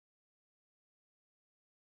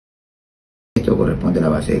corresponde a la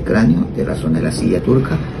base del cráneo, de la zona de la silla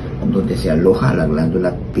turca, donde se aloja la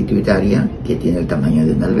glándula pituitaria, que tiene el tamaño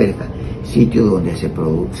de una alberca, sitio donde se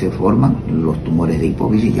forman los tumores de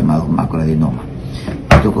hipófisis llamados macroadenomas.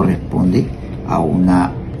 Esto corresponde a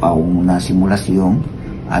una simulación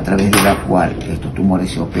a través de la cual estos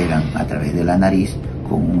tumores se operan a través de la nariz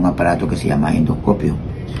con un aparato que se llama endoscopio.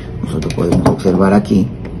 Nosotros podemos observar aquí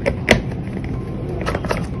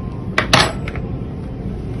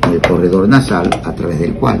el corredor nasal a través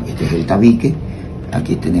del cual, este es el tabique,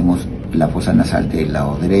 aquí tenemos la fosa nasal del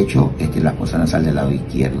lado derecho, esta es la fosa nasal del lado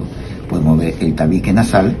izquierdo. Podemos ver el tabique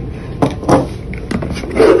nasal.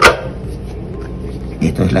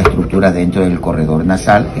 Esto es la estructura dentro del corredor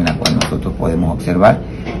nasal, en la cual nosotros podemos observar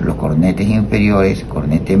los cornetes inferiores,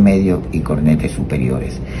 cornetes medios y cornetes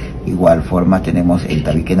superiores. Igual forma tenemos el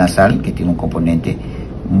tabique nasal, que tiene un componente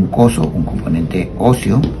mucoso, un componente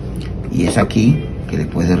óseo, y es aquí que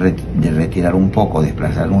después de retirar un poco,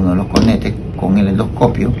 desplazar uno de los cornetes con el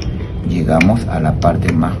endoscopio, llegamos a la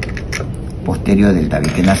parte más posterior del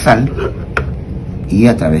tabique nasal, y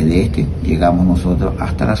a través de este llegamos nosotros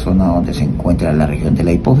hasta la zona donde se encuentra la región de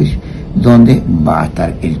la hipófisis, donde va a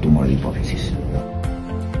estar el tumor de hipófisis.